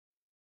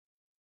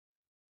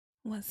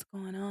What's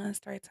going on,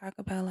 Straight Talk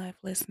About Life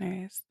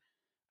listeners?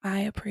 I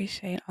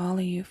appreciate all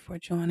of you for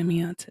joining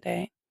me on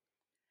today.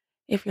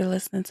 If you're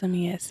listening to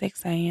me at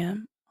 6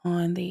 a.m.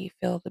 on the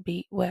Feel the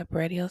Beat web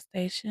radio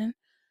station,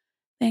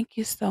 thank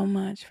you so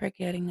much for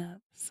getting up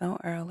so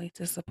early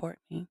to support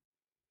me.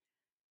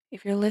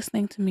 If you're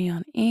listening to me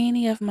on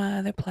any of my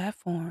other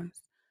platforms,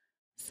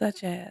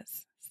 such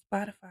as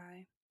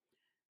Spotify,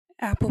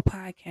 Apple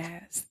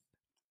Podcasts,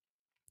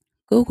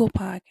 Google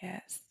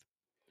Podcasts,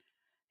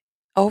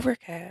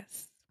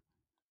 Overcast,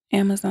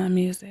 Amazon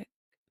Music,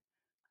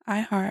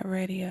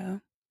 iHeartRadio,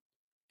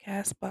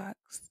 Castbox,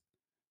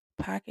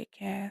 Pocket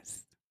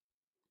Cast,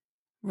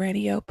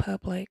 Radio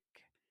Public,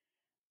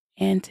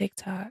 and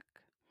TikTok.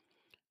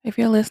 If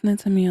you're listening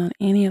to me on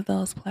any of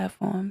those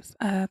platforms,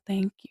 I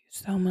thank you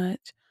so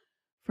much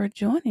for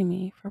joining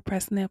me, for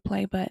pressing that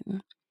play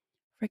button,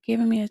 for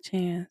giving me a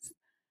chance.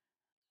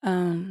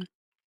 Um,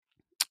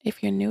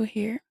 if you're new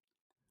here,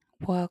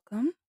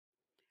 welcome.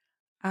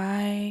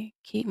 I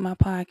keep my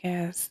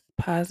podcast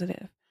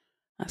positive.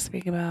 I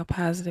speak about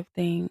positive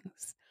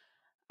things.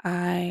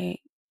 I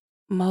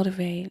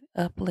motivate,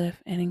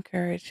 uplift, and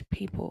encourage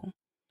people.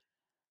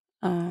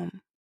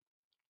 Um,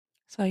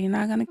 so you're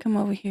not gonna come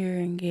over here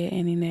and get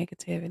any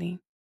negativity.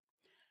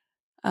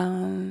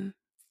 Um,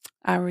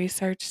 I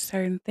research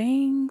certain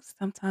things.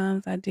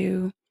 Sometimes I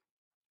do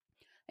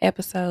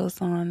episodes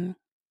on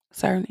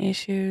certain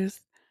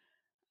issues.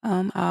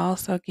 I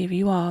also give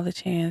you all the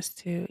chance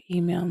to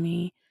email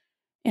me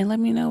and let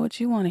me know what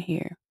you want to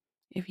hear.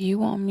 If you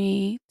want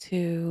me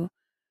to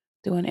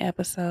do an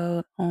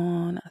episode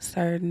on a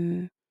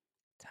certain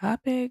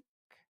topic,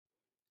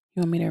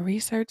 you want me to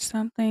research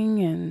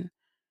something and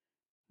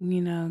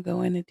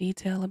go into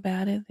detail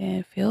about it,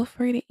 then feel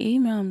free to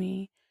email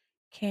me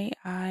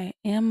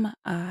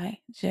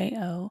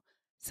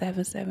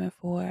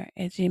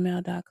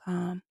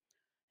KIMIJO774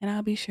 and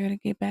I'll be sure to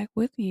get back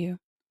with you.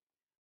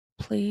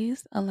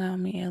 Please allow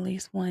me at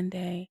least one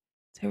day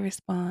to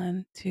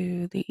respond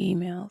to the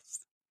emails.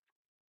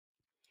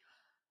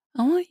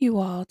 I want you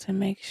all to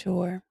make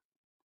sure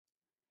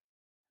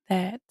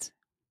that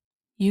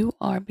you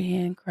are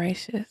being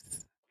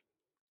gracious,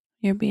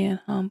 you're being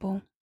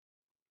humble,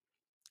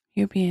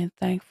 you're being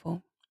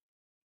thankful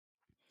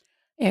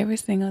every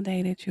single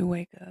day that you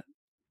wake up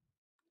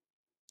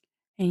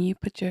and you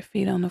put your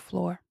feet on the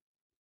floor.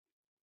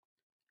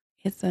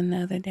 It's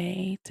another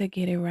day to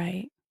get it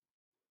right.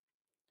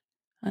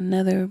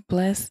 Another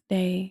blessed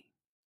day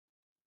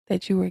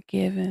that you were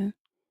given.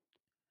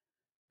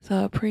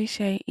 So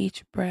appreciate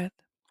each breath,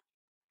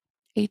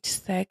 each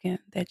second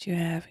that you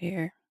have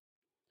here.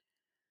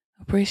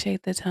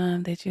 Appreciate the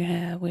time that you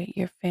have with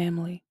your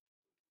family.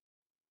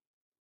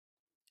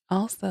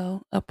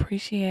 Also,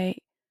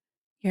 appreciate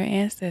your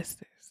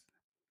ancestors,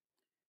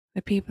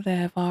 the people that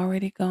have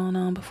already gone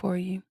on before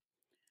you.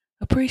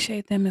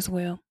 Appreciate them as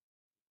well.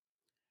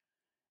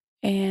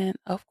 And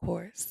of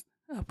course,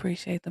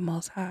 appreciate the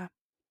Most High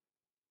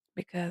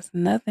because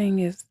nothing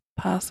is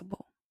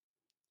possible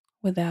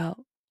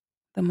without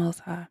the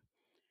Most High.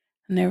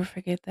 Never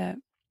forget that.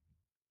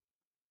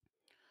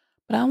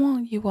 But I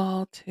want you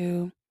all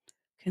to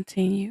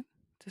continue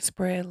to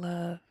spread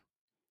love,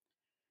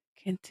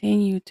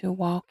 continue to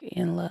walk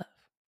in love.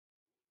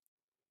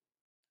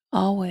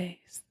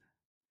 Always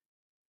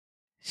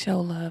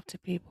show love to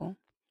people.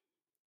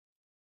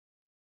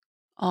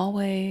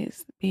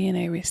 Always be in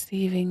a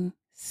receiving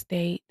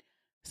state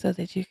so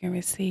that you can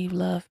receive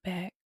love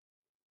back.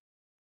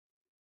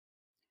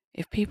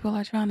 If people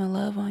are trying to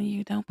love on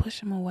you, don't push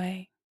them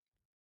away.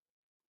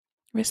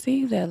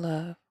 Receive that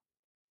love.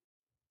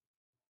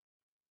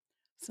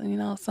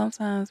 So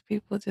sometimes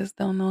people just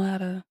don't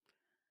know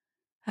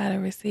how to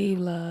receive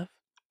love.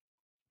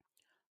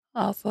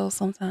 Also,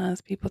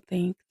 sometimes people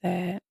think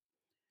that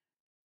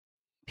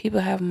people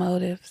have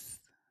motives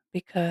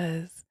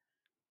because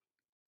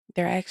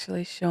they're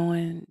actually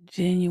showing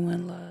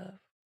genuine love.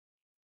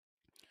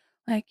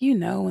 Like,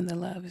 when the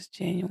love is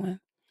genuine.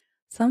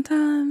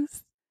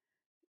 Sometimes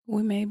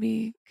we may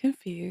be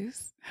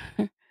confused.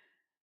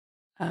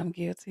 I'm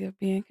guilty of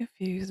being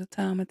confused a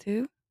time or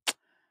two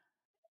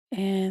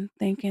and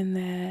thinking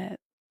that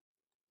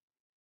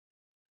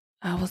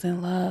I was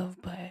in love,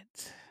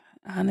 but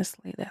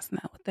honestly, that's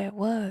not what that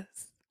was.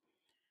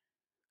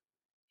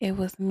 It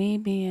was me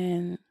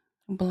being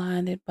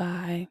blinded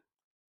by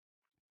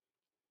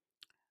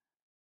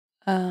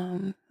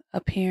um,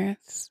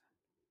 appearance,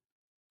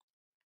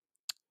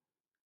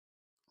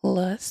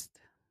 lust,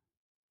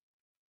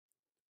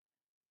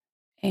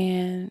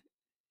 and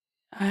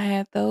I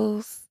had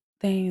those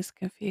things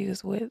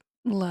confused with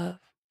love,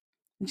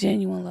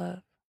 genuine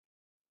love.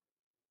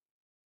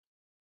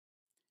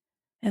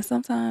 And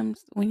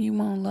sometimes when you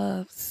want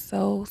love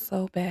so,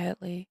 so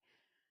badly,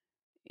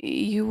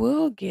 you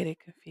will get it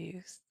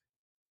confused.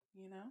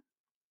 You know,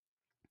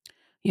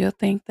 you'll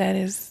think that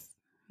is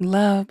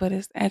love, but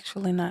it's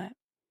actually not.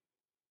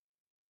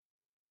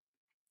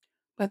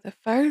 But the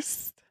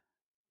first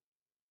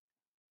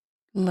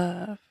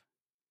love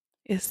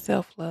is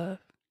self love.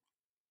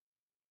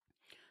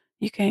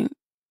 You can't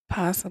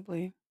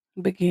possibly.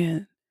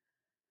 begin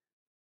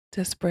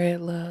to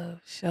spread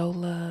love, show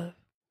love,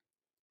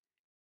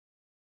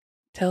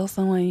 tell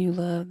someone you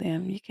love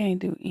them. You can't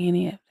do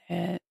any of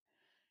that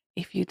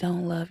if you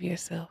don't love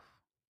yourself.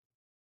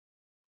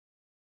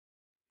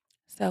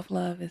 Self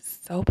love is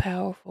so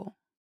powerful.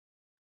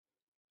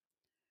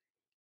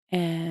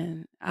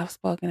 And I've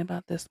spoken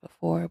about this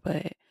before,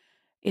 but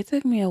it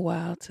took me a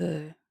while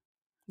to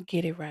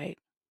get it right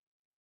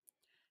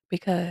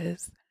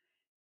because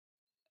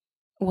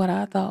what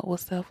I thought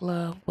was self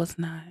love was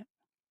not.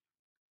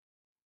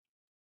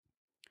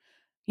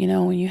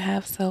 When you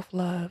have self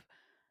love,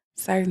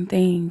 certain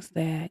things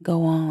that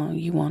go on,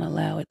 you won't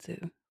allow it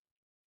to.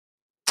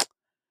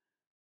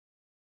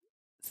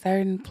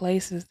 Certain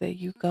places that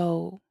you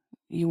go,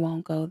 you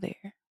won't go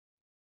there.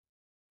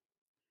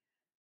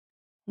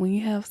 When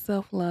you have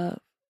self love,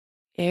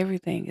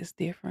 everything is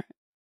different.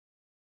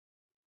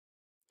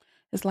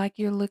 It's like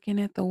you're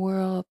looking at the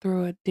world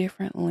through a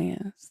different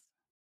lens.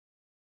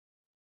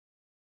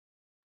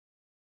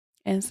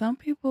 And some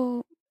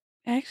people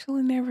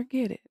actually never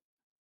get it.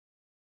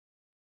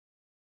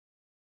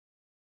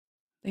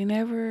 They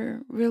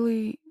never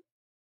really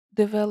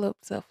develop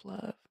self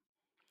love.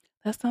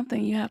 That's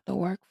something you have to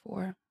work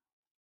for.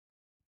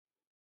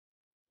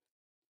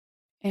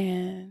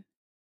 And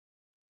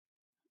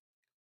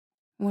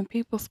when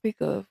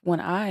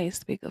I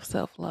speak of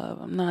self love,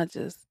 I'm not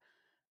just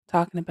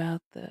talking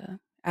about the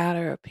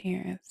outer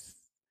appearance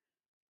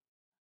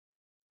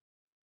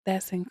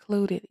that's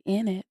included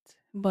in it,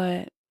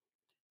 but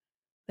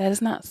that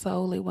is not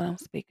solely what I'm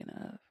speaking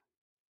of.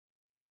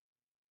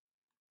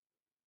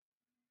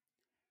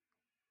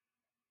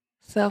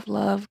 Self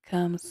love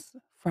comes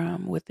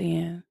from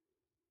within.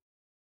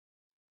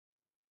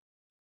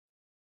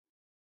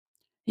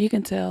 You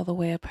can tell the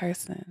way a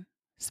person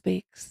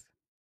speaks,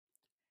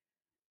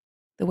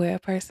 the way a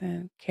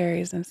person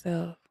carries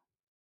themselves,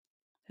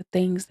 the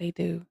things they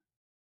do.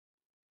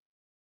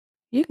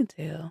 You can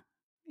tell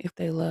if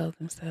they love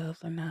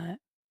themselves or not.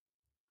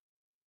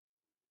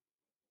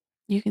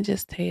 You can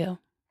just tell.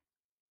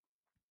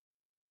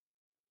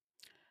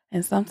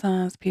 And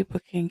sometimes people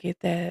can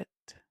get that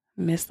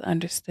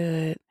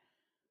misunderstood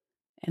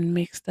and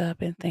mixed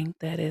up and think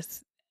that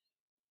it's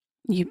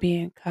you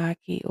being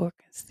cocky or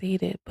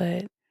conceited,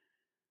 but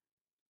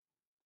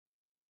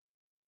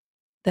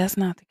that's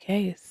not the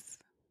case.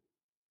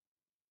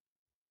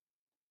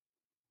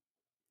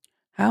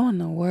 How in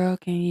the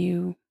world can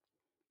you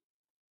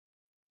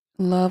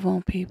love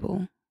on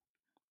people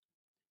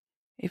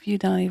if you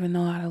don't even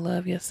know how to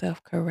love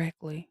yourself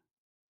correctly?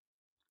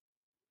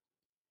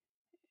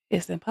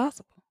 It's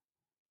impossible.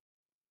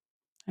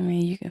 I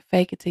mean, you can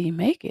fake it till you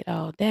make it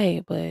all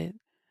day, but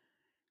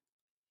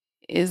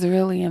it's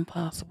really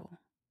impossible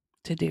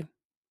to do.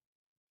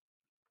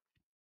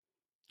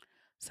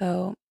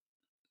 So,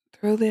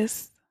 through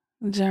this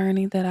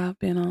journey that I've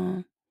been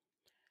on,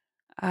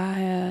 I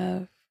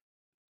have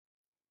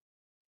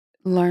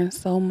learned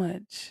so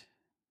much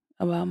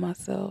about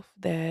myself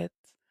that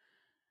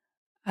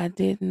I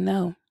didn't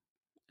know.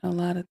 A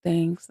lot of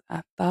things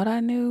I thought I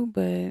knew,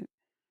 but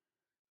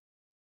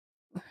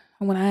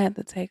when I had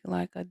to take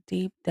like a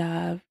deep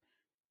dive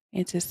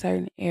into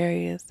certain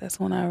areas, that's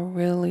when I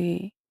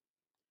really,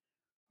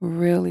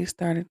 really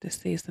started to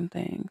see some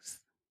things.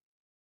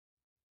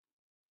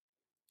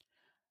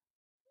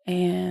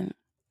 And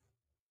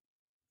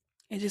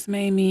it just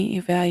made me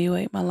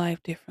evaluate my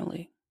life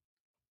differently.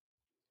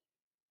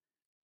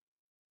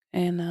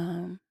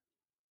 And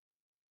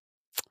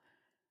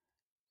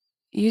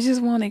you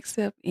just won't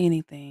accept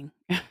anything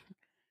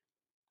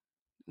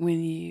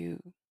when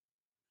you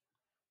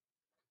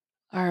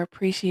are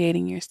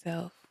appreciating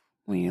yourself,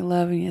 when you're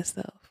loving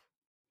yourself,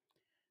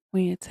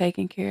 when you're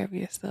taking care of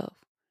yourself.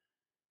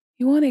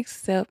 You want to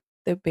accept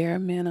the bare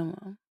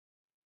minimum.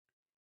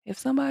 If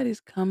somebody's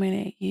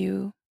coming at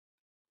you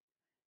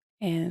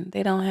and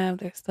they don't have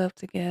their stuff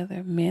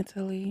together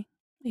mentally,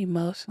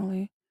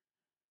 emotionally,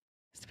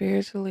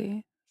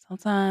 spiritually,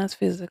 sometimes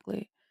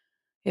physically,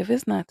 if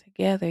it's not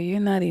together, you're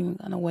not even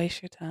going to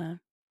waste your time.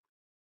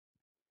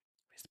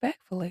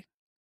 Respectfully.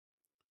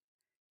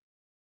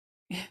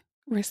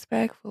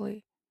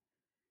 Respectfully.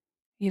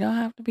 You don't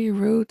have to be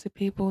rude to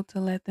people to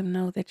let them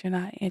know that you're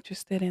not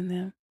interested in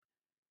them.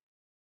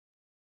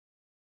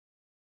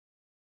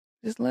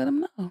 Just let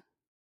them know.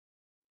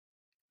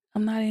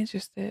 I'm not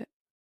interested.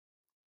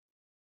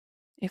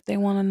 If they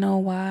want to know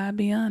why,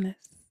 be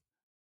honest.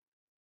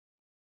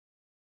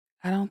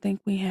 I don't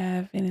think we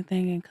have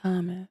anything in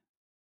common.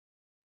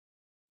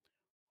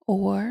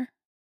 Or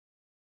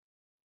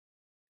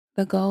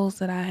the goals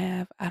that I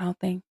have, I don't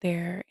think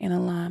they're in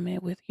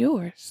alignment with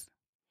yours.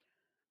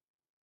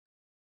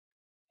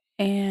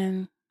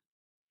 And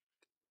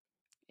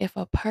if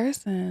a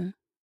person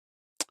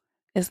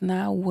is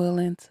not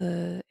willing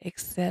to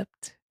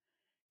accept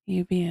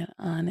you being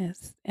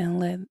honest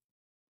and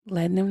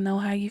letting them know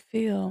how you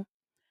feel,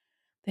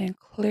 then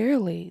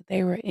clearly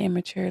they were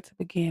immature to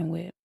begin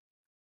with.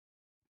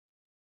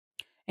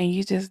 And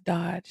you just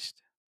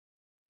dodged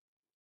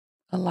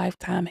a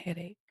lifetime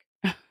headache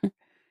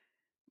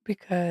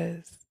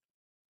because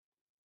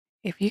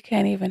If you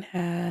can't even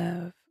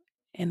have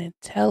an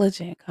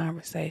intelligent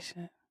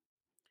conversation,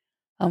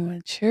 a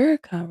mature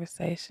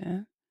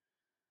conversation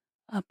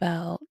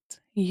about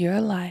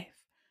your life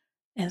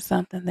and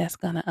something that's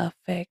going to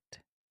affect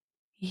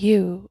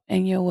you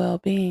and your well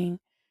being,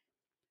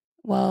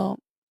 well,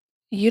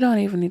 you don't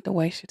even need to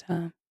waste your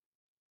time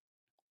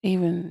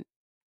even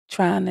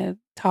trying to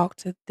talk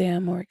to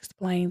them or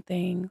explain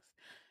things.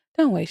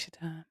 Don't waste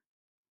your time.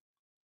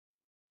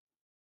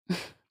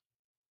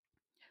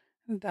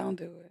 Don't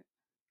do it.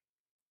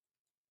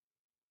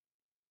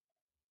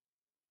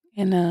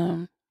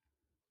 And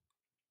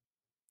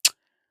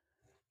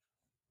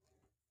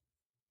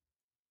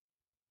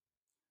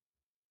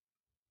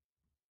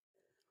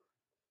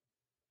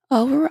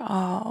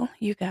overall,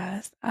 you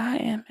guys, I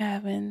am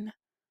having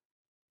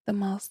the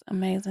most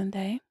amazing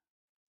day.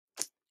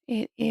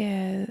 It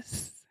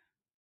is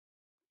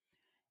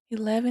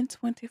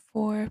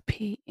 11:24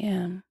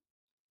 p.m.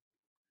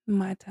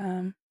 my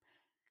time.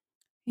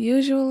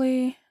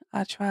 Usually,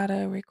 I try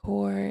to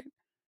record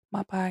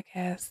my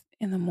podcast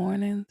in the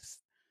mornings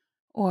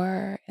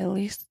or at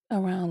least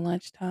around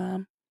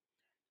lunchtime,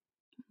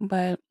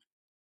 but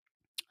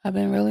I've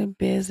been really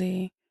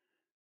busy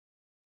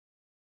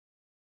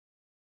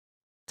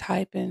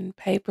typing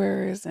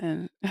papers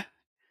and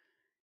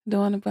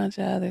doing a bunch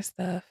of other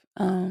stuff.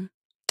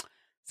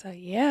 So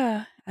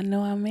yeah, I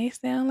know I may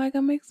sound like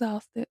I'm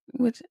exhausted,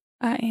 which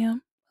I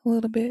am a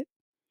little bit,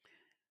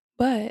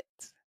 but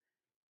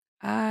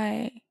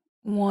I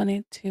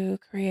wanted to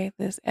create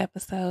this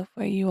episode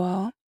for you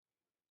all.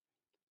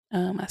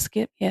 I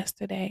skipped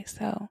yesterday,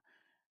 so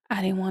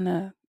I didn't want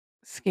to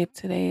skip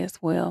today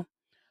as well.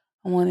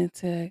 I wanted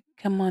to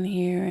come on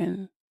here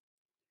and,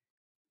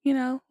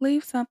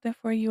 leave something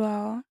for you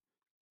all.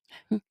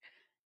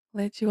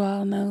 Let you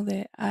all know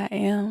that I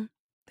am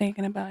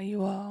thinking about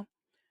you all.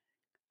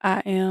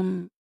 I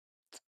am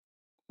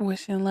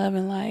wishing love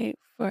and light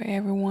for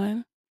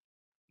everyone.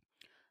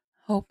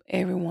 Hope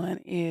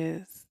everyone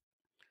is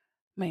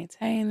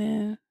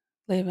maintaining,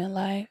 living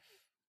life,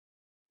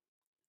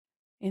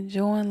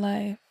 enjoying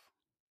life,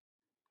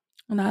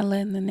 not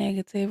letting the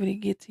negativity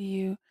get to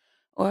you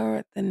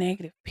or the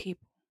negative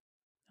people.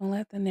 Don't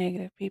let the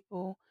negative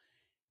people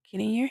get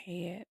in your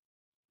head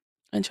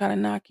and try to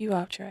knock you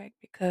off track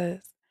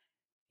because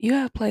you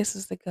have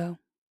places to go.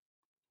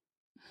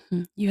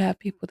 You have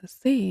people to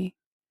see.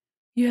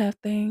 You have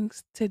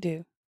things to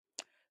do.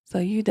 So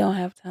you don't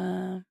have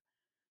time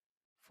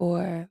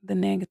for the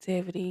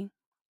negativity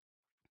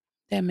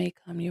that may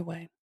come your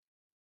way.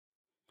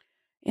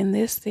 In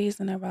this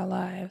season of our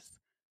lives,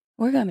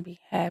 we're going to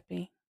be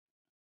happy.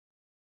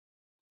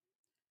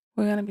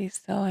 We're going to be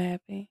so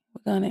happy.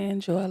 We're going to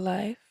enjoy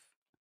life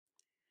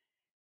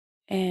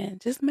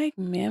and just make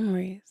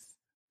memories.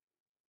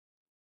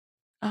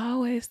 I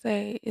always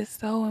say it's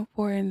so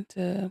important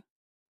to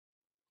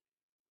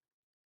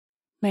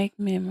make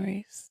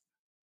memories.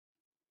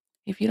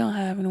 If you don't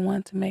have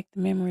anyone to make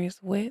the memories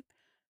with,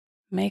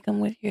 make them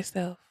with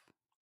yourself.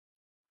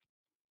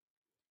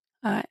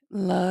 I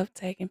love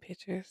taking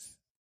pictures,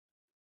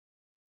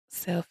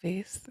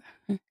 selfies,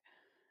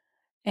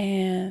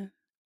 and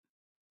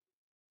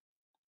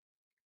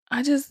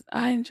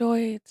I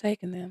enjoy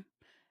taking them.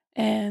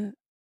 And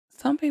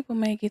some people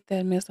may get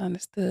that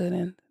misunderstood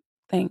and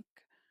think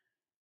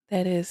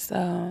that it's,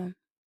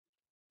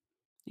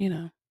 you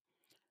know,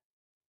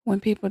 when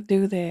people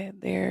do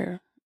that, they're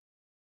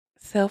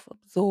self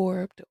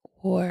absorbed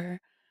or,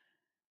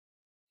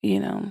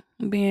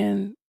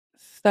 being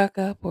stuck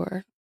up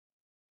or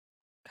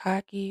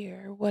cocky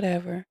or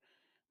whatever.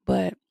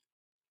 But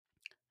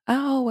I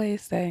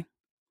always say,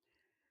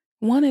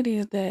 one of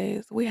these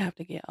days, we have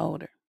to get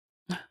older.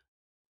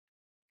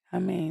 I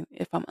mean,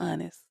 if I'm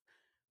honest,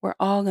 we're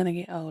all going to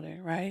get older,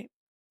 right?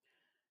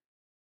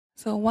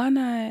 So why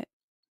not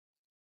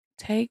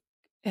take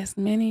as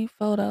many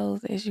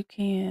photos as you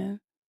can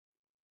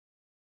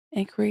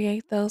and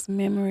create those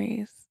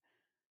memories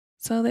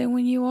so that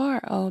when you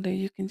are older,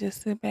 you can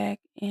just sit back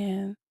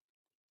and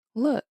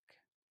look.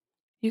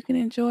 You can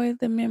enjoy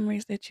the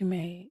memories that you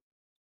made.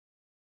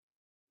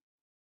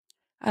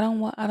 I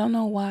don't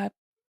know why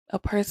a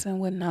person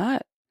would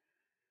not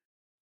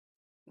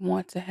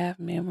want to have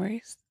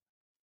memories.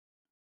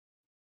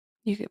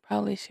 You could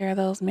probably share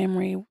those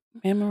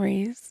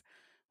memories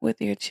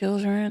with your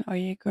children or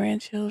your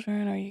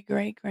grandchildren or your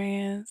great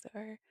grands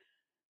or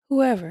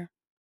whoever.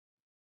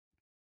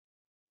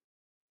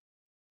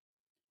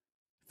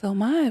 So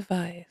my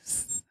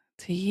advice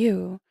to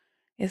you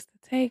is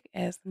to take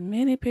as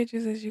many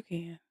pictures as you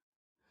can.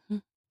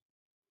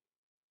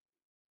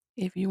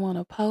 If you want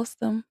to post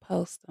them,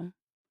 post them.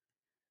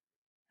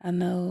 I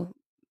know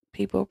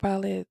people are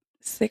probably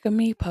sick of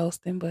me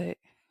posting, but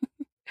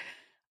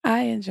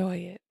I enjoy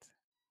it.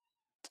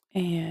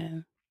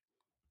 And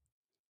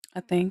I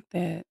think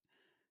that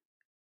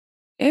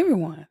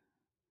everyone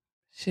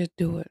should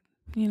do it,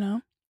 you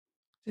know,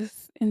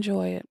 just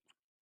enjoy it.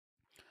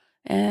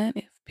 And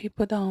if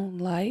people don't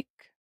like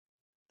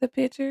the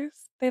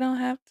pictures, they don't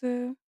have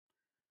to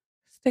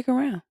stick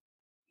around,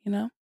 you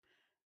know.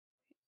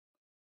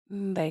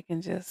 They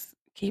can just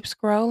keep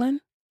scrolling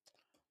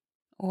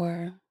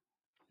or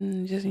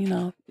just,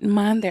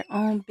 mind their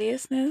own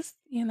business,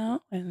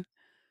 and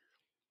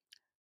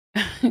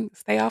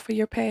stay off of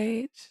your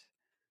page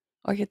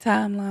or your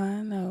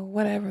timeline or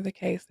whatever the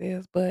case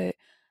is. But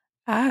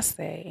I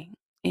say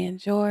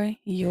enjoy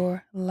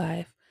your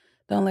life.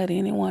 Don't let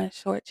anyone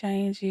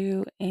shortchange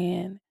you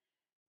and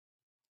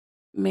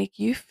make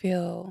you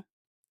feel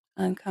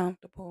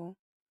uncomfortable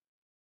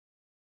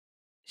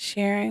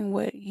sharing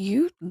what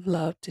you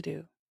love to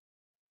do.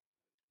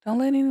 Don't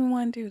let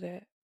anyone do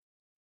that.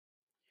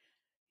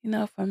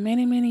 For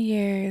many, many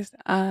years,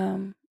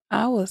 I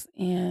was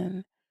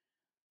in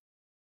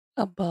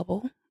a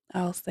bubble,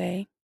 I'll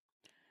say.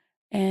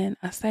 And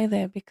I say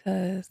that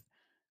because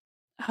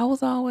I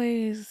was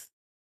always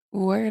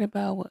worried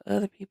about what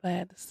other people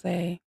had to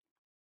say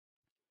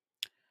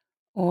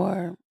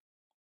or,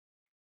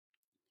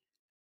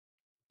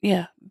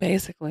 yeah,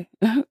 basically,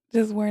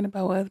 just worrying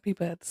about what other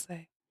people had to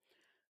say.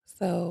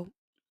 So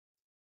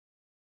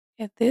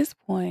at this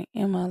point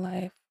in my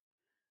life,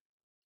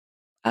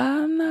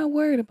 I'm not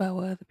worried about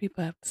what other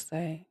people have to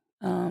say.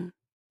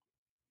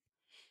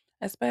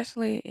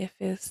 Especially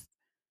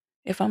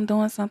if I'm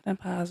doing something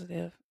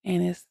positive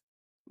and it's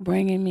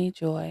bringing me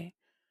joy,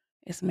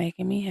 it's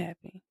making me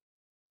happy.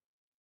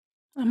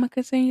 I'm gonna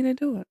continue to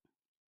do it.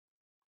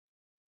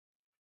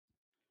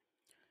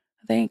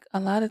 I think a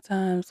lot of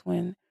times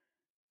when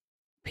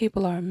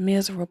people are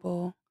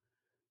miserable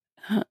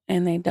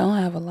and they don't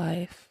have a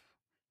life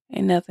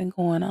and nothing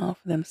going on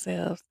for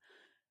themselves,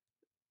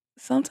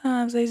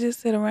 sometimes they just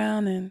sit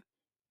around and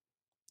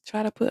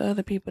try to put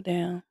other people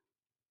down.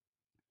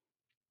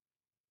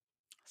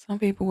 Some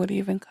people would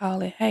even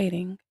call it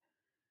hating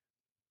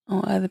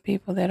on other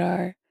people that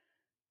are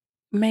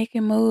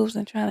making moves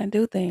and trying to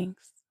do things.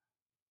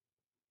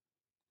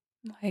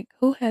 Like,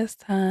 who has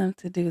time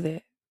to do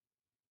that?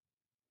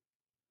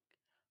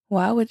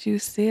 Why would you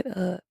sit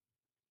up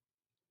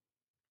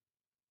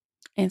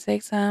and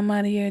take time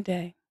out of your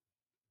day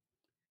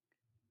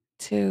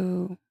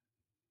to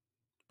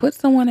put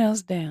someone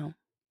else down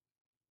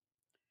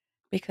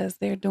because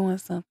they're doing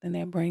something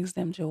that brings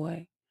them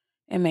joy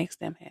and makes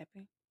them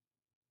happy?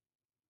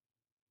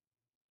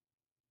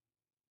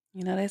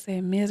 They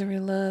say misery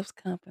loves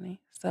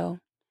company. So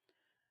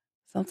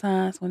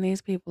sometimes when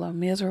these people are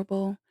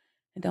miserable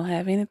and don't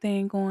have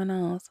anything going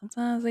on,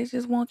 sometimes they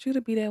just want you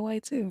to be that way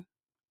too.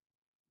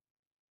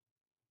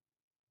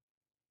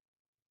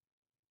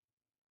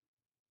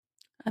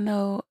 I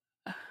know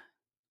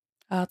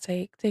I'll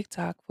take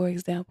TikTok for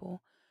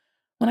example.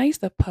 When I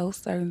used to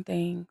post certain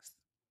things,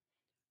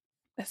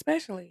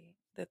 especially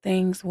the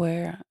things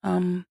where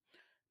I'm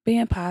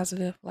being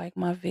positive, like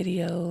my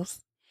videos,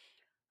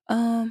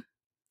 um,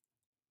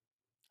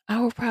 I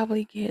would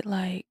probably get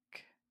like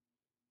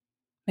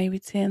maybe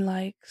 10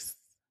 likes,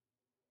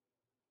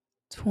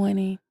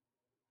 20,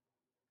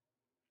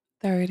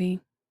 30,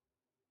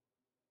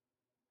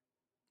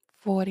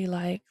 40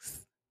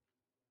 likes.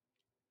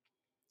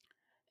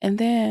 And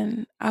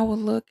then I would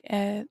look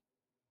at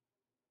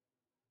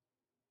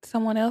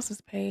someone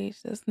else's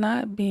page that's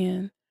not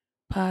being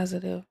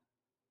positive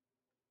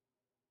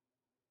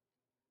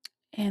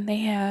and they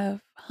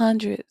have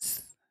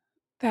hundreds,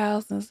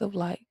 thousands of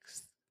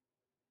likes.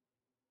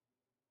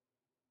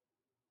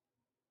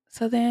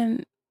 So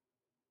then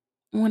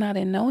when I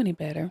didn't know any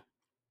better,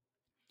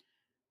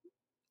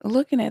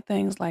 looking at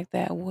things like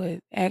that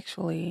would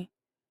actually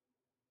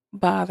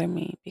bother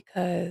me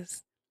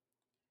because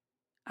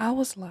I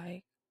was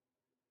like,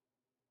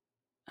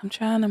 I'm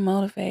trying to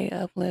motivate,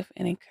 uplift,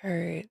 and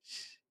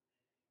encourage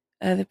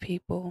other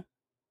people.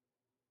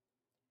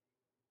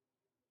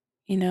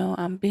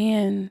 I'm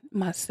being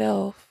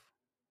myself,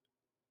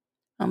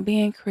 I'm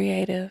being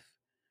creative,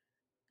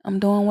 I'm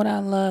doing what I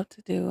love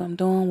to do, I'm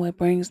doing what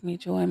brings me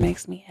joy and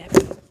makes me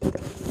happy.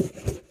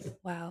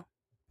 Wow.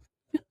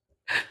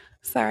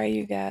 Sorry,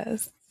 you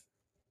guys.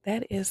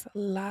 That is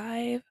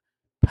live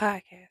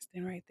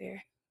podcasting right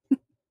there.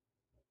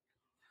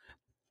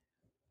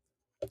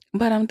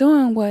 But I'm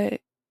doing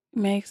what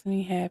makes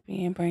me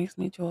happy and brings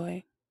me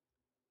joy,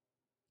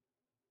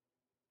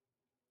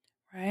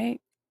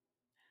 right?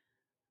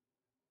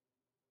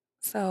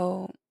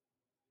 So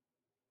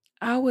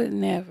I would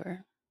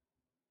never,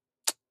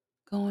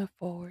 going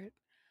forward,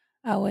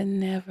 I would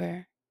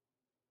never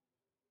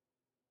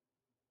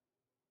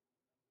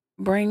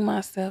bring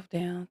myself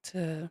down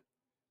to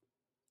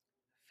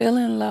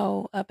feeling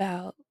low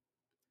about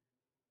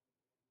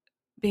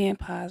being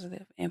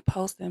positive and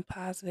posting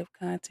positive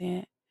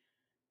content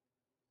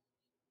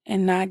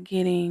and not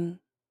getting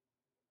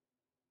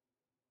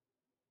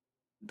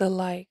the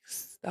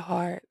likes, the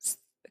hearts,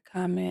 the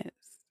comments.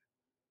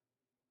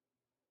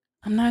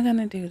 I'm not going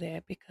to do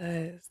that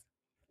because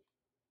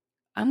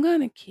I'm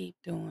going to keep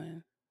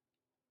doing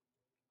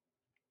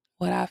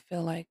what I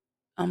feel like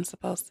I'm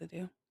supposed to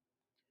do.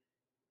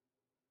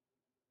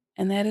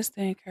 And that is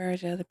to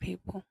encourage other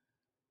people.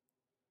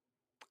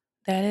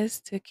 That is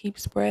to keep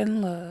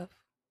spreading love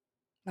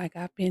like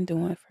I've been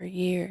doing for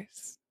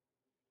years.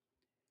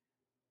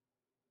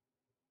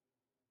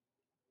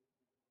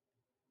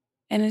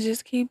 And to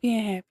just keep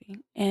being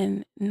happy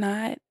and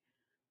not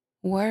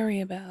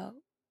worry about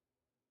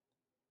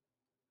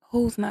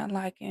who's not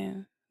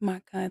liking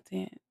my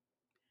content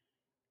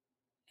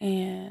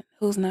and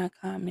who's not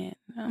commenting.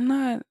 I'm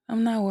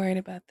not worried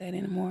about that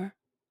anymore.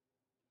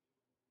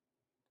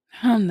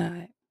 I'm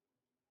not.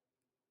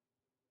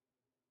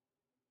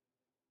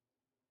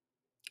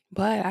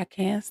 But I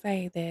can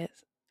say that,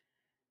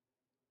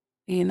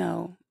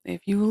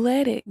 if you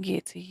let it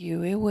get to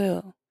you, it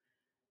will.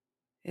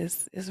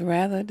 It's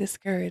rather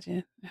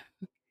discouraging.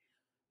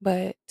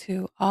 But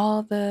to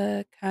all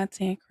the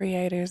content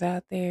creators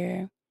out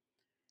there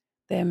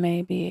that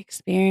may be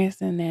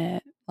experiencing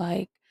that,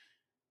 like,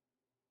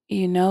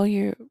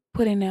 you're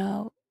putting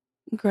out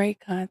great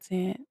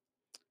content,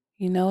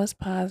 it's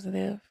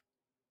positive,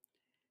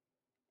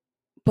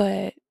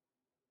 but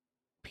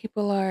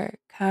people are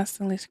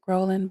constantly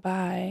scrolling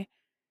by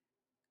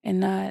and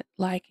not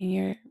liking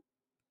your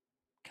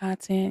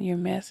content, your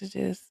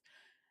messages.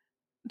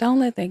 Don't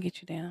let that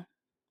get you down.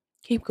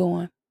 Keep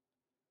going.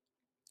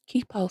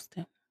 Keep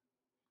posting.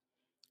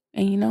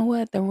 And you know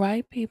what? The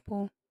right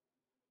people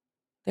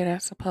that are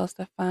supposed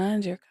to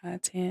find your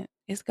content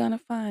is going to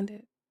find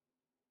it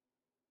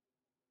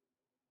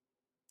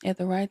at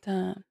the right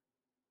time.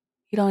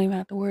 You don't even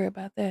have to worry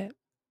about that.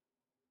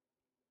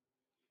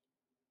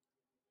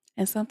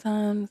 And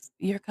sometimes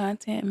your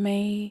content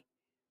may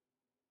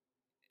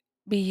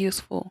be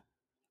useful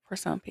for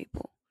some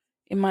people.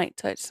 It might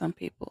touch some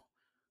people,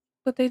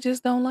 but they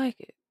just don't like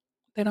it.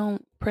 They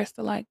don't press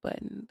the like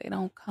button, they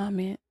don't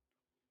comment.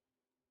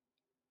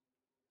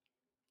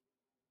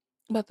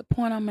 But the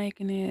point I'm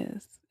making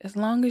is, as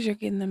long as you're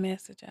getting the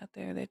message out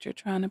there that you're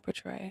trying to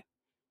portray,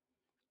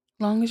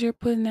 as long as you're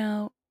putting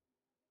out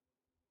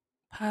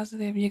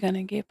positive, you're going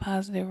to get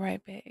positive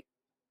right back.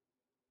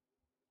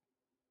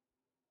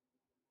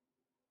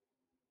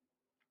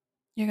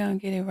 You're going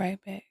to get it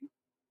right back.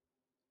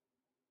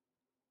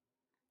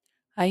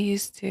 I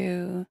used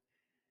to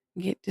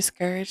get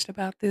discouraged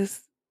about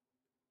this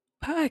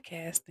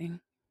podcasting.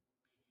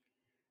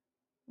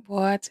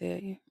 Boy, I tell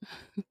you,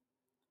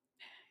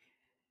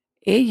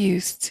 it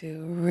used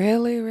to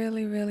really,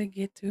 really, really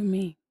get to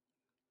me.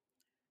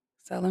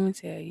 So let me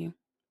tell you,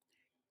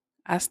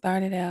 I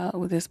started out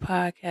with this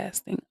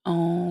podcasting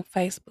on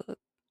Facebook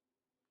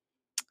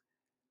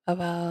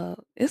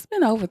it's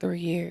been over 3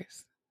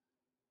 years.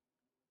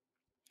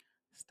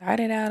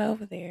 Started out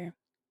over there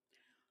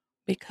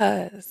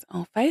because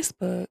on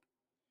Facebook,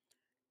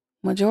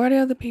 majority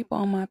of the people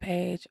on my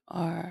page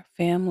are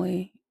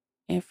family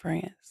and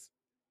friends.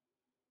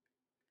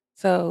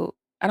 So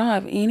I don't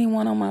have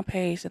anyone on my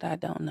page that I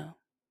don't know.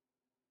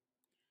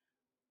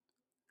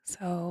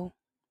 So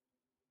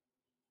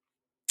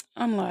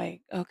I'm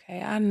like,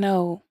 okay, I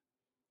know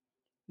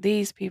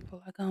these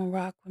people are gonna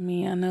rock with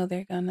me. I know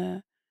they're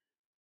gonna,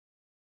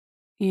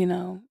 you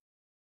know,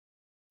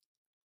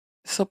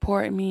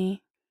 support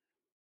me.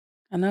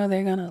 I know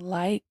they're gonna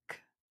like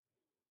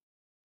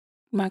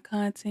my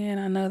content.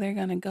 I know they're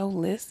gonna go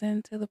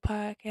listen to the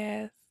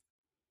podcast.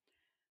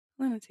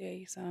 Let me tell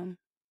you something.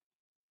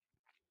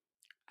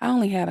 I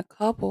only had a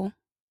couple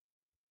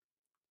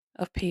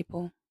of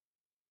people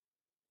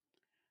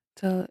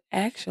to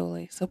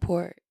actually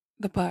support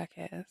the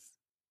podcast.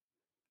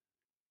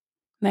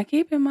 Now,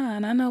 keep in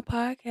mind, I know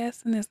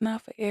podcasting is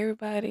not for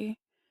everybody,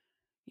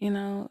 and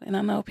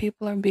I know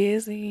people are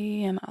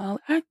busy and all.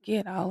 I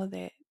get all of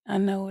that. I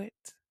know it.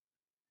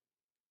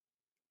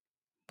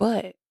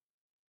 But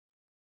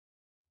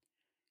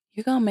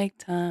you're going to make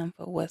time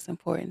for what's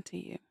important to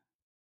you.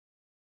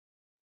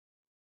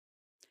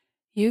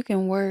 You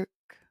can work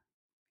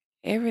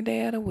every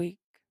day of the week.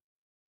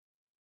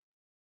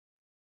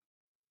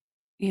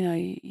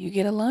 You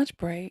get a lunch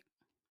break.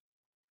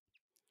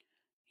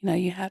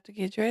 You have to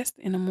get dressed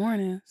in the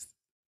mornings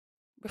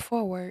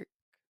before work.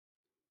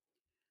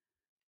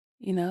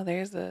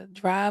 There's a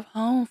drive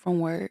home from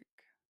work.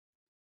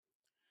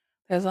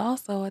 There's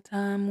also a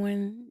time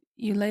when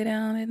you lay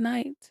down at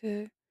night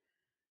to,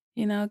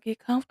 get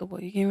comfortable.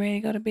 You get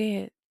ready to go to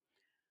bed.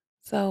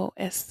 So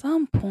at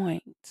some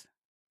point,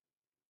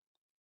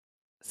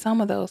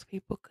 some of those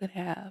people could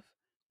have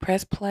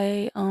pressed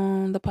play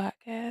on the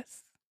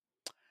podcast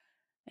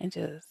and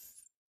just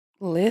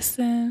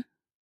listen.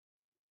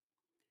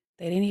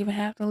 They didn't even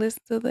have to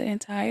listen to the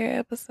entire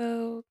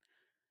episode.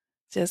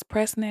 Just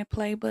pressing that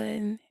play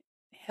button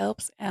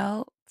helps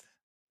out.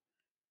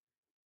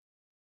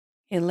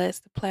 It lets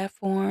the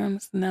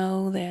platforms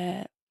know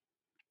that,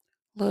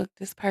 look,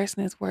 this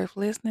person is worth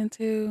listening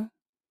to,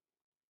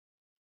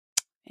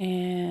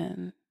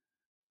 and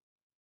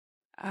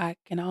I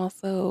can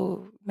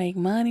also make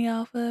money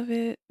off of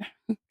it.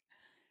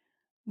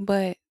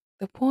 But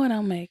the point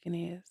I'm making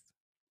is,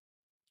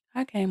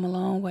 I came a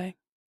long way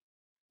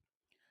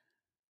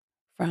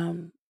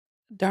from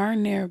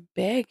darn near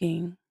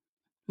begging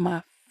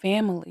my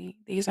family.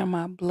 These are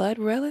my blood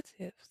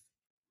relatives,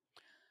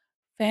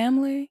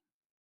 family,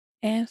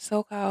 and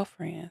so called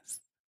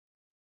friends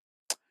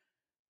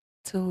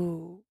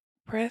to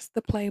press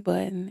the play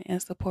button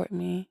and support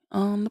me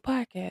on the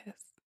podcast.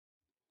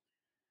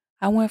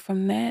 I went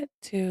from that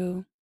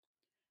to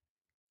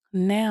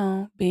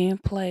now being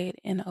played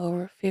in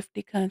over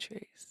 50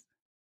 countries.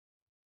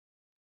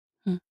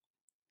 Hmm.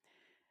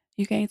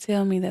 You can't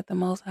tell me that the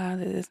Most High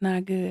is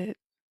not good.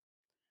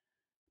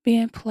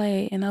 Being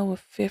played in over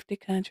 50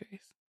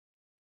 countries.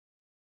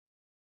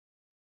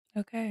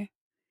 Okay.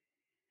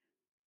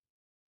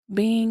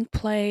 Being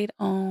played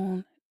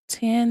on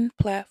 10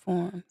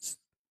 platforms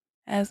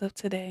as of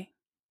today.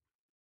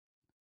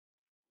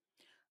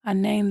 I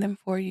named them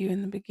for you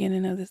in the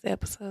beginning of this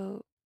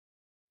episode.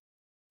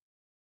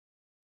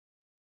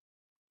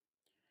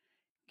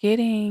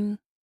 Getting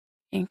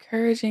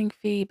encouraging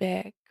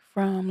feedback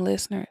from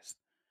listeners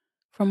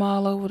from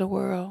all over the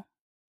world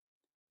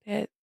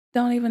that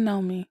don't even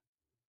know me.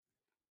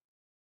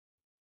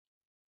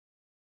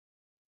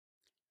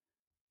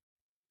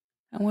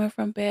 I went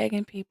from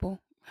begging people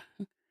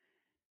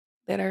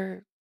that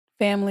are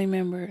family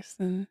members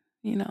and,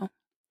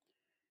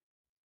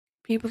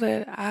 people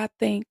that I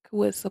think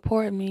would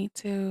support me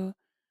to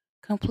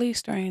complete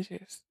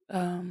strangers,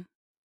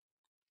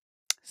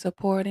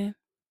 supporting,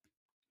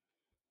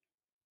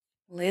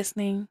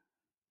 listening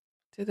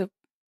to the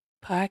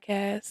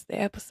podcast, the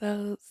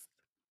episodes,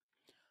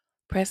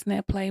 pressing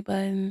that play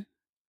button,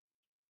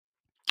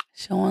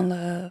 showing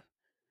love.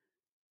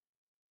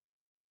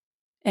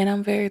 And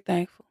I'm very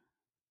thankful.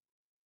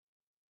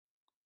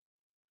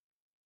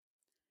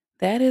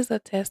 That is a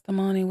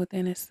testimony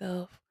within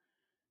itself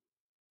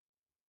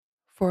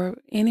for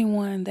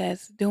anyone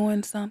that's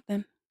doing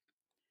something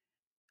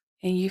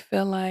and you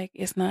feel like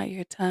it's not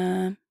your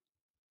time.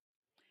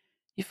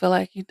 You feel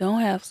like you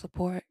don't have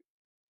support.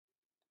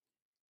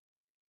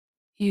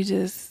 You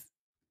just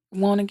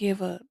want to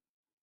give up.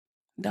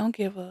 Don't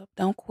give up.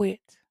 Don't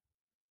quit.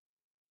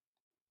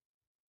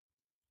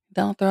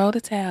 Don't throw the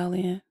towel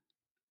in.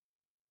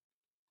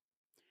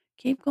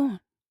 Keep going.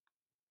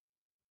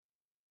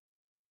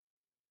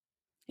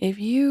 If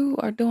you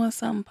are doing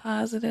something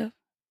positive,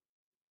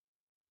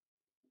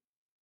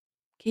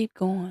 keep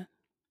going.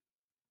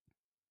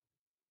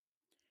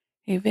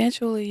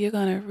 Eventually, you're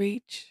going to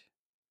reach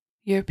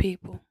your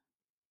people,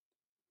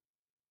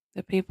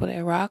 the people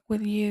that rock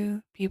with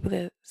you, people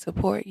that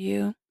support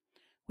you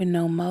with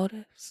no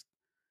motives,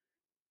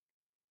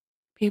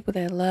 people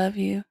that love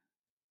you.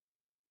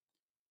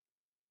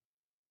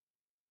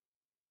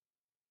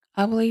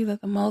 I believe that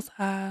the Most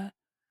High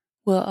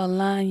will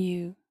align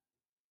you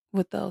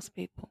with those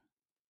people.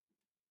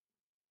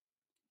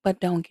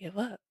 But don't give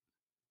up.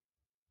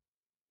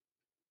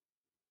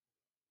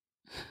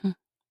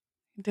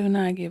 Do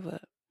not give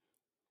up.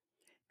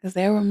 Because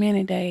there were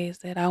many days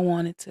that I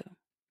wanted to.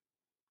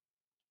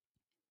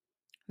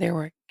 There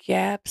were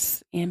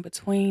gaps in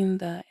between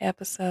the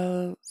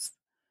episodes,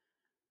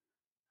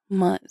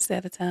 months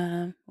at a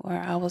time,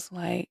 where I was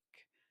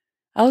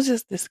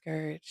just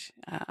discouraged.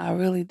 I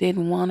really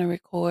didn't want to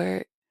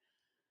record.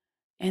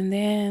 And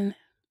then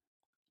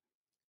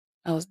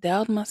I was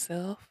doubting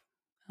myself.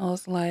 I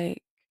was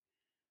like,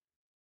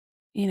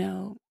 you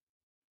know,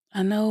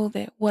 I know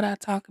that what I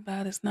talk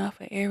about is not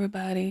for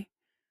everybody.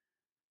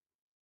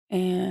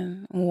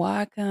 And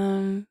why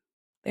come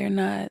they're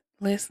not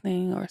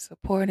listening or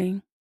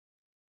supporting?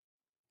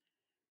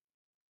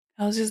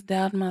 I was just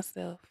doubting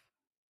myself,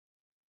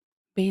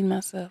 beating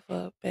myself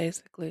up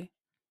basically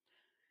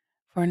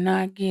for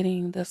not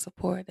getting the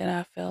support that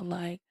I felt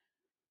like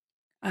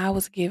I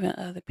was giving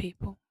other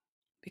people.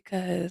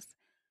 Because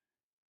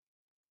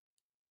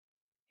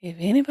if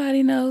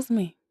anybody knows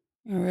me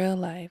in real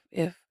life,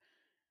 if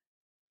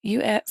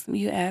you ask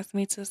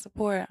me to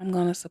support, I'm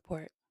gonna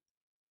support.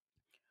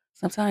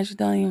 Sometimes you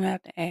don't even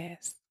have to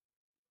ask.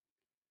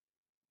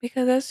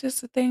 Because that's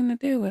just the thing to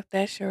do if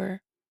that's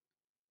your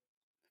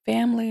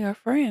family or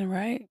friend,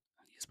 right?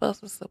 You're supposed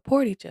to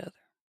support each other.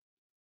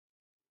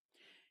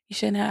 You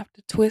shouldn't have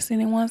to twist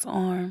anyone's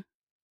arm,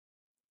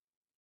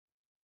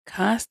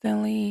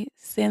 constantly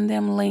send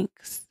them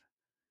links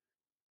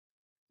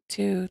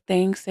to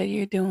things that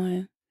you're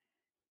doing,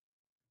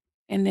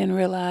 and then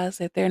realize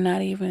that they're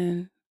not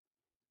even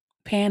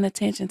paying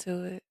attention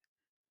to it.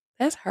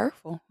 That's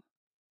hurtful.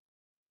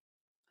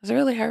 It's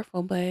really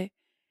hurtful, but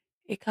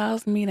it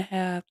caused me to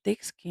have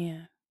thick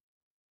skin.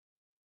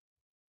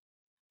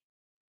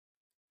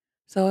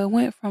 So it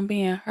went from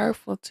being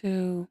hurtful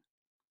to,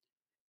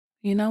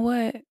 you know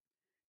what?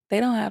 They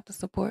don't have to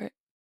support,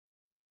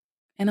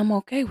 and I'm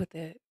okay with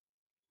it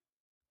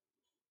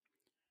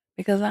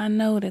because I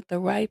know that the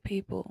right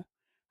people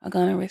are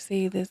going to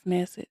receive this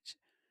message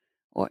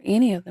or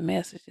any of the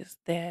messages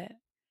that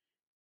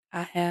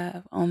I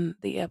have on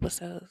the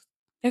episodes.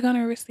 They're going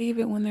to receive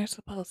it when they're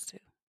supposed to.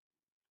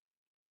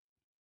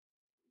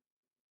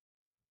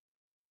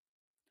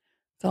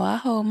 So I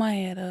hold my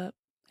head up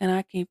and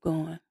I keep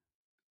going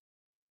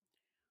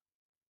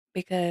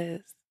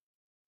because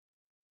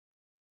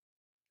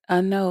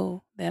I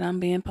know that I'm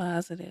being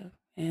positive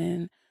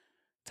and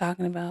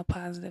talking about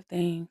positive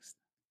things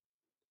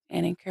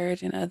and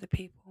encouraging other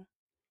people.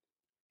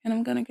 And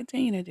I'm going to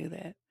continue to do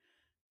that.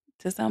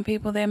 To some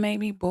people, that may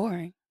be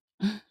boring.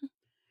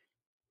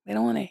 They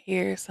don't want to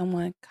hear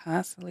someone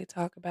constantly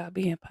talk about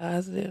being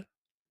positive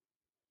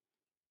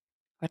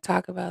or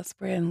talk about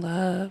spreading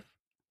love,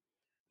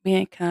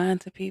 being kind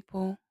to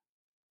people,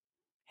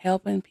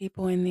 helping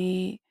people in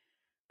need.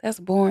 That's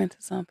boring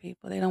to some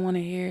people. They don't want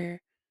to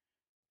hear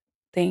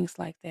things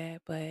like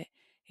that. But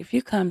if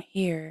you come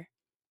here,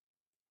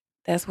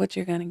 that's what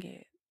you're going to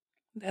get.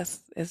 That's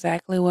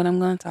exactly what I'm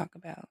going to talk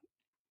about.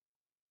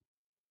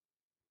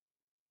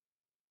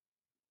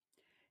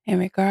 And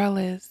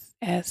regardless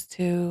as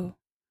to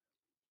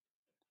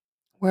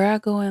where I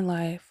go in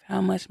life, how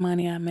much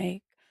money I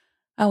make,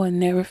 I will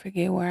never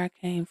forget where I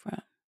came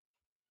from.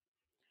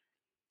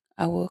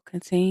 I will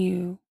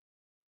continue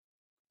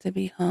to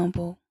be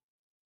humble,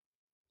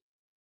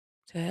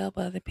 to help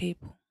other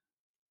people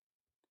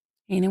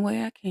any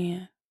way I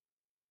can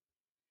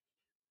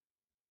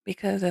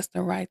because that's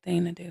the right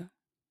thing to do.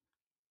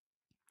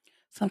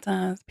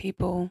 Sometimes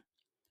people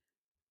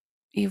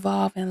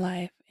evolve in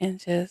life and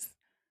just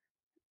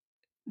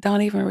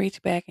don't even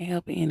reach back and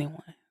help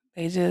anyone.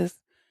 They just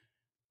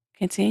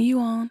continue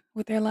on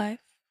with their life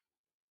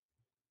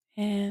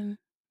and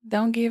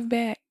don't give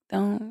back,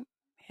 don't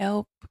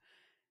help.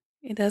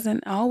 It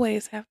doesn't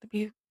always have to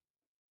be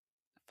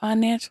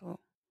financial.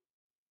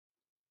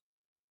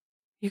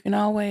 You can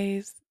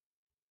always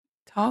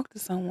talk to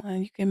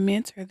someone, you can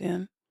mentor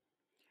them,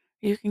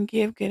 you can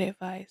give good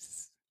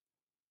advice,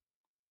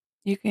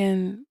 you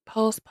can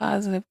post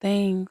positive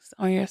things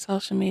on your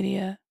social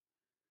media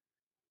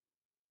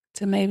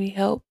to maybe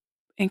help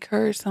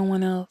encourage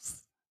someone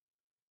else.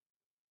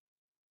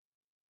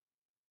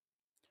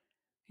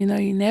 You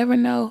never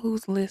know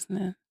who's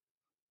listening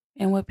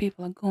and what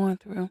people are going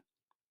through.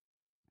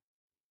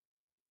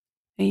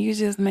 And you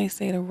just may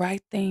say the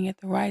right thing at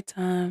the right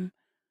time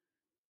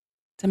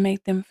to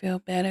make them feel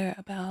better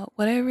about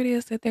whatever it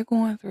is that they're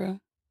going through.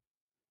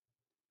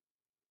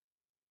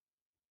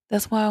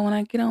 That's why when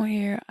I get on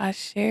here, I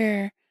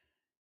share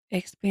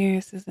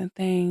experiences and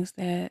things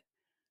that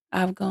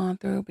I've gone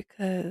through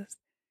because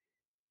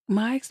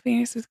my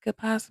experiences could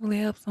possibly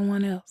help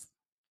someone else.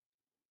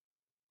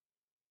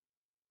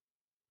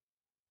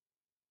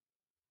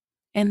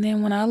 And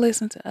then when I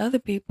listen to other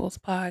people's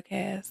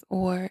podcasts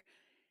or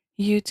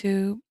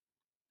YouTube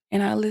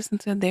and I listen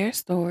to their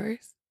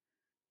stories,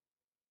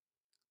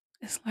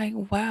 it's like,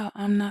 wow,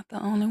 I'm not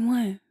the only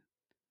one.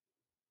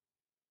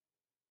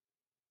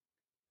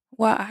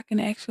 Wow, I can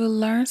actually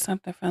learn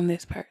something from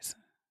this person.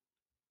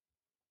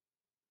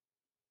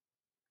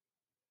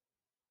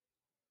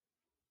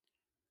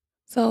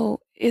 So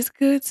it's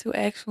good to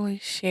actually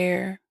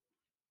share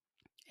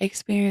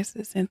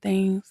experiences and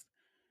things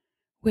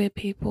with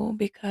people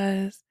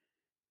because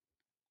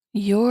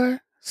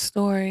your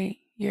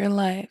story, your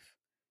life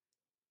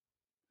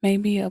may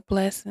be a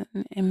blessing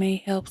and may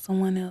help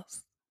someone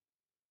else.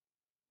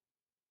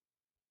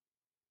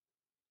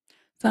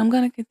 So I'm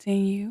going to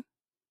continue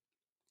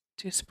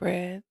to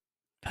spread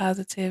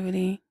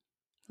positivity,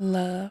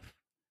 love,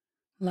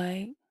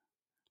 light,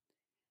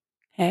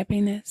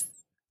 happiness.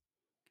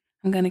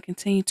 I'm going to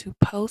continue to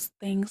post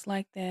things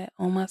like that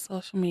on my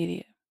social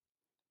media.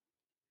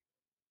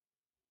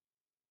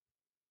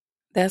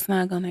 That's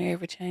not going to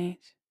ever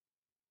change.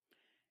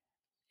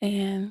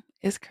 And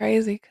it's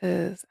crazy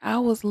because I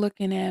was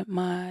looking at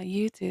my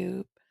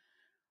YouTube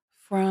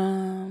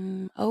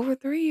from over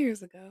 3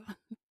 years ago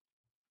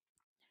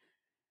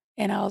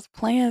and I was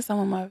playing some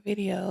of my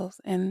videos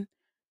and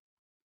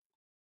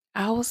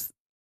I was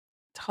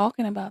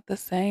talking about the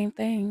same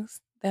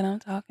things that I'm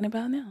talking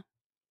about now,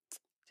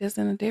 just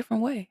in a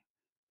different way.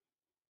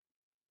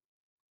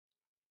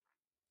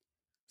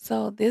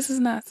 So this is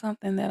not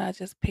something that I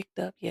just picked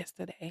up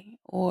yesterday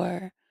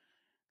or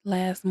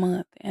last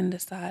month and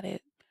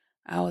decided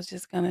I was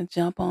just going to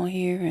jump on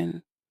here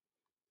and,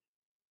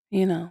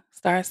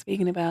 start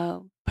speaking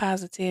about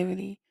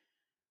positivity.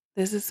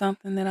 This is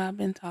something that I've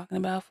been talking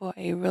about for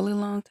a really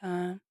long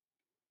time.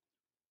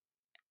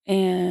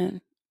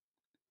 And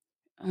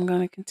I'm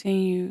going to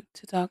continue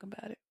to talk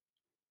about it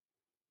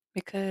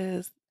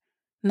because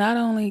not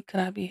only could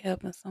I be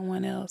helping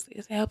someone else,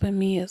 it's helping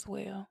me as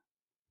well.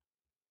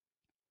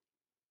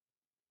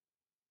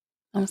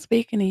 I'm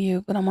speaking to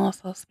you, but I'm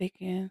also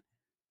speaking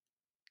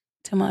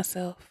to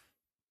myself.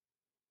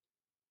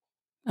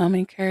 I'm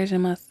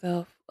encouraging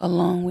myself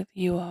along with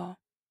you all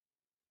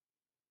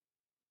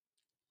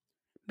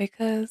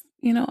because,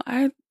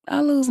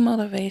 I lose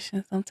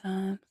motivation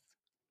sometimes.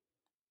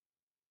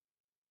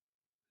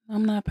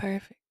 I'm not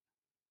perfect,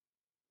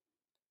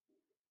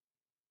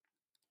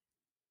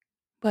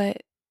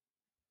 but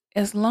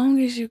as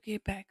long as you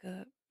get back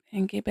up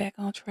and get back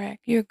on track,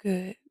 you're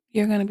good.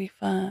 You're going to be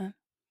fine.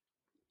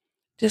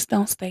 Just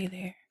don't stay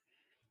there.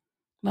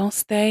 Don't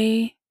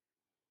stay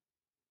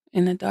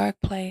in a dark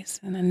place,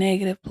 in a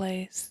negative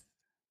place.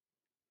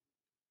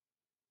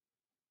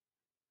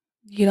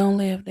 You don't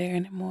live there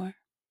anymore.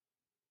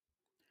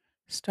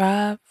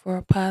 Strive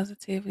for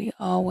positivity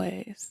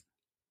always.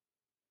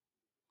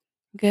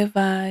 Good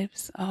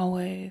vibes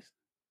always.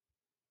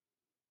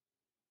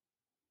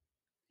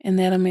 And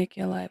that'll make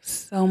your life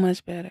so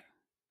much better.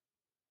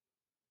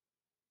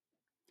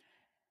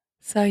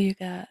 So, you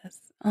guys,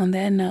 on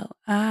that note,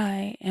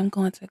 I am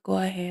going to go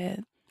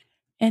ahead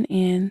and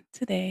end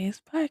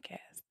today's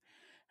podcast.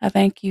 I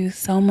thank you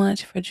so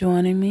much for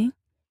joining me.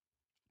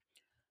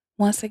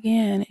 Once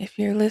again, if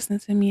you're listening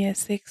to me at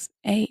 6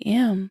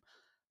 a.m.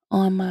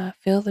 on my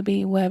Feel the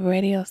Beat web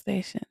radio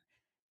station,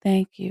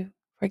 thank you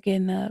for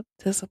getting up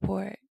to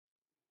support.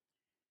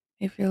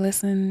 If you're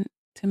listening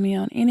to me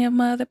on any of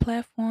my other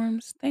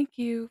platforms, thank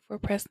you for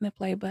pressing the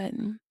play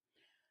button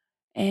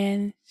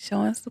and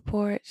showing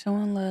support,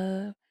 showing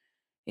love.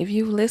 If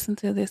you've listened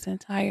to this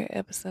entire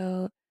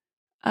episode,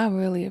 I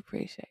really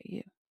appreciate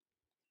you.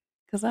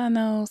 Because I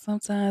know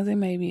sometimes it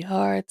may be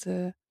hard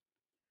to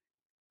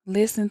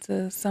listen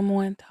to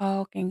someone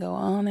talk and go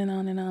on and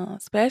on and on,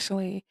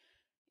 especially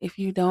if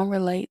you don't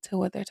relate to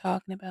what they're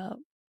talking about.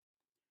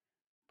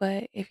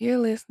 But if you're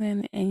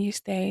listening and you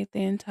stayed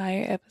the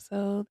entire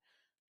episode,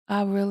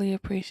 I really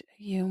appreciate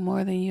you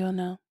more than you'll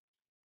know.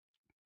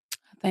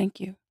 Thank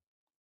you.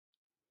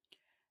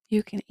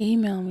 You can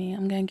email me.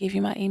 I'm going to give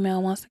you my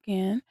email once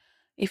again.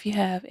 If you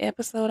have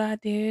episode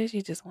ideas,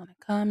 you just want to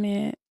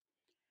comment,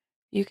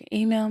 you can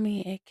email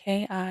me at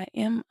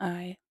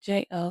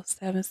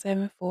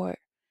KIMIJO774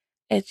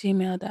 at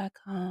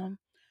gmail.com,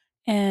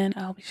 and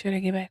I'll be sure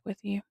to get back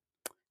with you.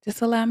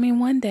 Just allow me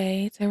one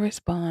day to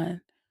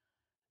respond.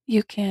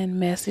 You can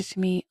message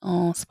me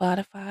on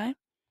Spotify.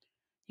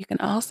 You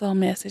can also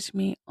message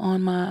me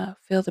on my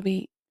Feel the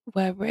Beat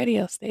web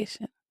radio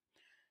station.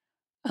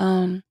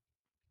 Um,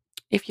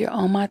 if you're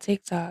on my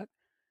TikTok,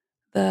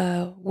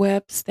 the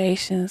web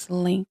station's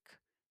link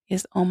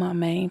is on my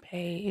main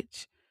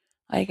page.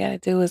 All you gotta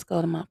do is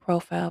go to my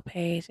profile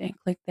page and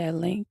click that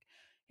link.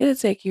 It'll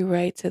take you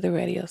right to the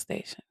radio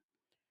station.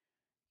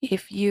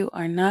 If you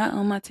are not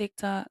on my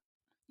TikTok,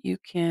 you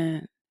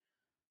can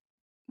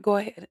go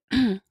ahead.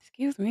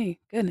 Excuse me.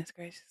 Goodness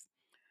gracious.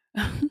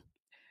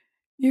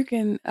 You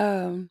can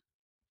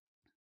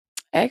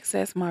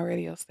access my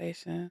radio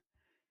station.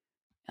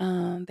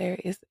 There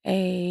is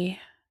a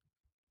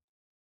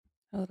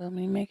hold on, let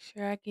me make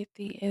sure I get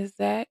the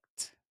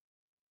exact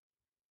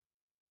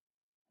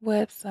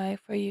website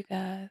for you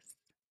guys.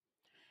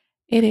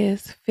 It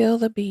is Feel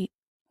the Beat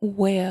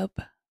web.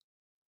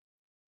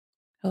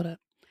 Hold up.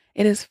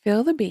 It is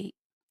Feel the Beat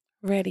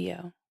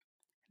radio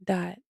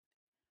dot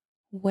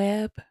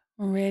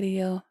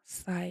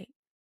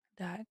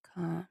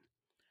webradiosite.com.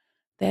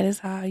 That is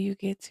how you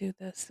get to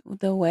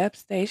the web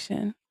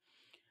station.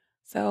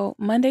 So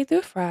Monday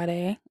through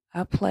Friday,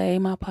 I play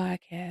my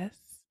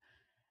podcasts,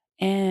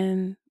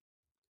 and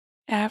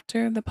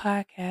after the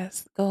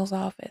podcast goes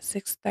off at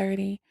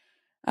 6:30,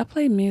 I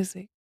play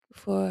music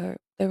for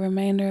the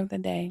remainder of the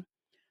day.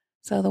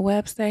 So the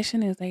web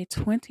station is a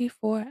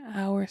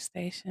 24-hour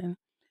station.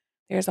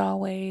 There's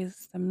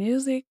always some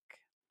music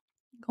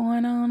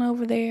going on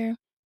over there,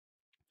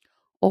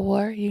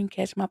 or you can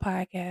catch my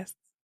podcast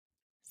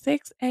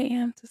 6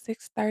 a.m. to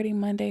 6:30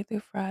 Monday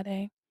through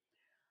Friday.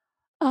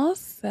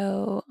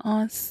 Also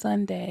on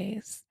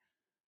Sundays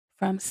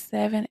from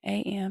 7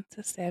 a.m.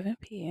 to 7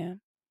 p.m.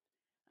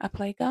 I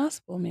play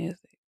gospel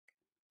music.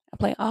 I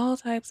play all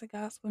types of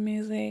gospel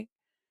music.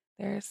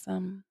 There's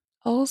some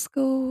old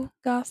school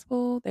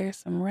gospel, there's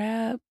some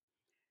rap,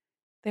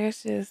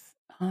 there's just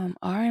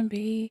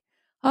R&B,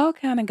 all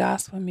kind of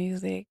gospel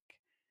music,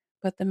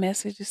 but the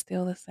message is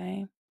still the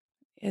same.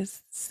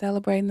 It's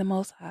celebrating the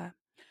Most High.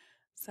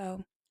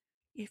 So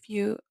if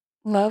you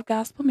love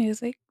gospel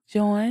music,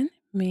 join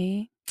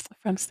me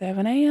from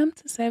 7 a.m.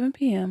 to 7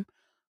 p.m.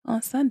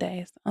 on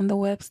Sundays on the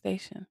web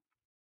station.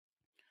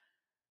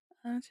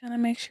 I'm trying to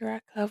make sure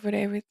I covered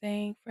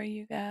everything for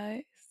you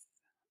guys.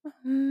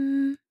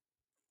 Um,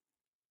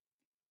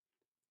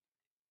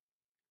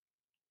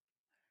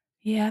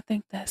 yeah, I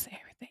think that's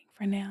everything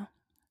for now.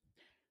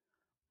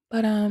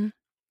 But I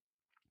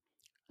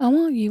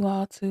want you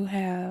all to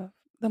have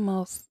the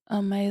most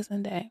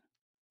amazing day.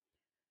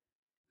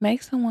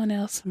 Make someone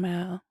else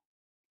smile.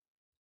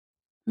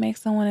 Make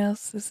someone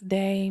else's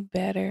day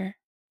better.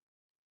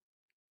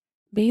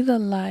 Be the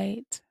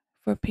light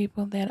for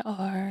people that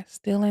are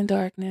still in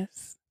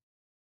darkness.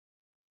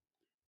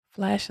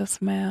 Flash a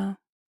smile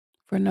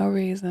for no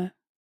reason.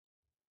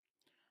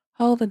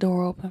 Hold the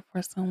door open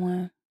for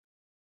someone.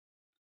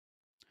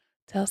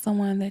 Tell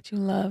someone that you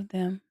love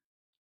them.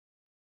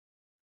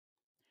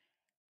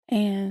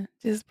 And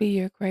just be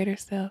your greater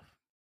self.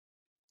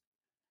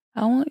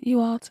 I want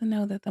you all to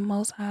know that the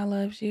Most High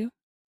loves you,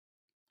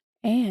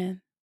 and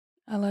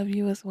I love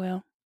you as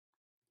well.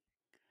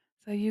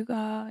 So you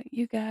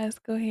guys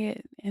go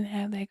ahead and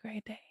have that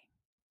great day.